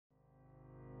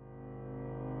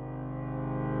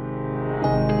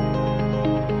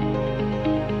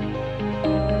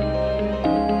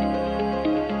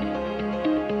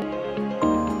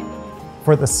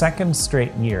For the second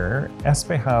straight year,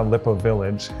 SPH Lippo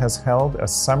Village has held a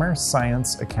Summer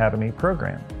Science Academy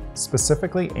program,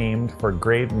 specifically aimed for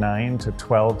grade 9 to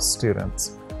 12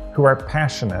 students who are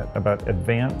passionate about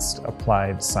advanced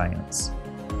applied science.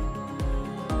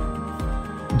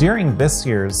 During this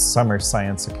year's Summer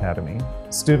Science Academy,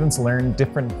 students learn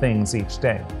different things each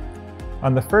day.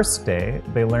 On the first day,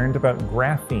 they learned about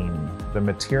graphene, the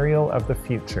material of the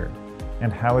future,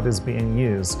 and how it is being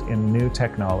used in new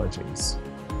technologies.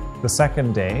 The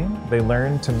second day, they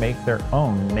learned to make their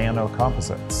own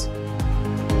nanocomposites.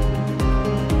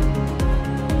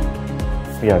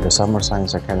 Yeah, the Summer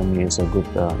Science Academy is a good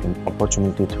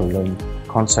opportunity to learn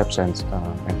concepts and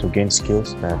to gain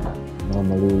skills that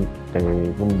normally they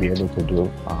wouldn't be able to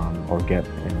do or get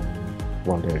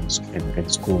while they're in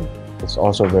school. It's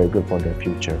also very good for their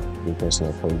future because,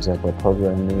 for example,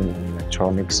 programming and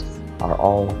electronics are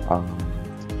all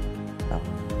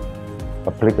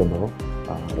applicable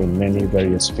in many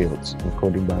various fields,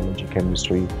 including biology,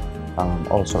 chemistry,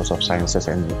 all sorts of sciences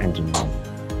and engineering.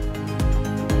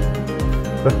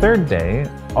 The third day,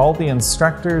 all the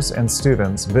instructors and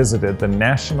students visited the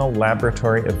National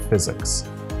Laboratory of Physics.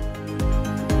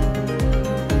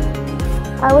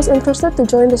 I was interested to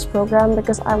join this program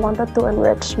because I wanted to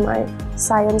enrich my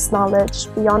science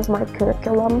knowledge beyond my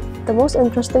curriculum. The most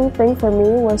interesting thing for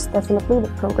me was definitely the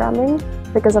programming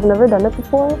because I've never done it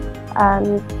before,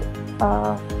 and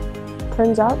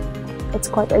turns out it's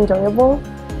quite enjoyable.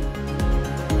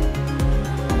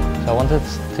 So I wanted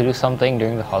to do something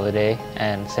during the holiday,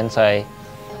 and since I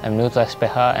am new to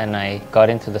SPH and I got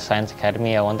into the Science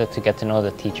Academy, I wanted to get to know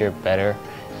the teacher better.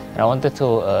 And I wanted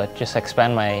to just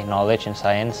expand my knowledge in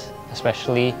science,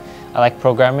 especially I like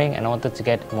programming and I wanted to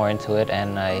get more into it,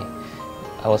 and I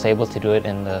was able to do it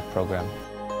in the program.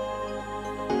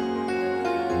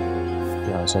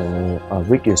 Yeah, so a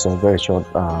week is a very short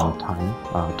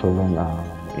time to learn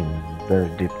in very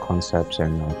deep concepts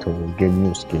and to gain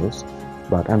new skills.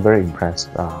 But I'm very impressed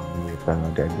with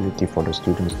the ability for the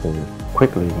students to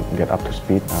quickly get up to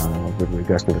speed with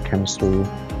regards to the chemistry,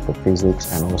 the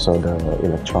physics, and also the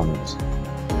electronics.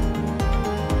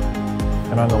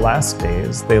 And on the last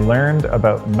days, they learned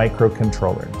about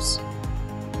microcontrollers.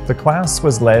 The class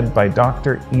was led by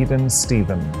Dr. Eden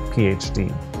Steven,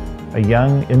 PhD, a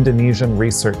young Indonesian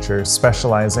researcher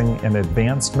specializing in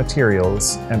advanced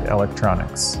materials and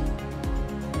electronics.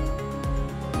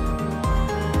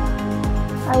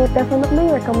 I would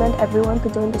definitely recommend everyone to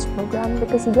join this program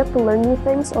because you get to learn new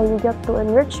things, or you get to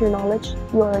enrich your knowledge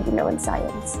you already know in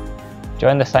science.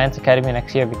 Join the Science Academy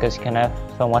next year because you can have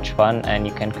so much fun and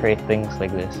you can create things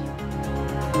like this.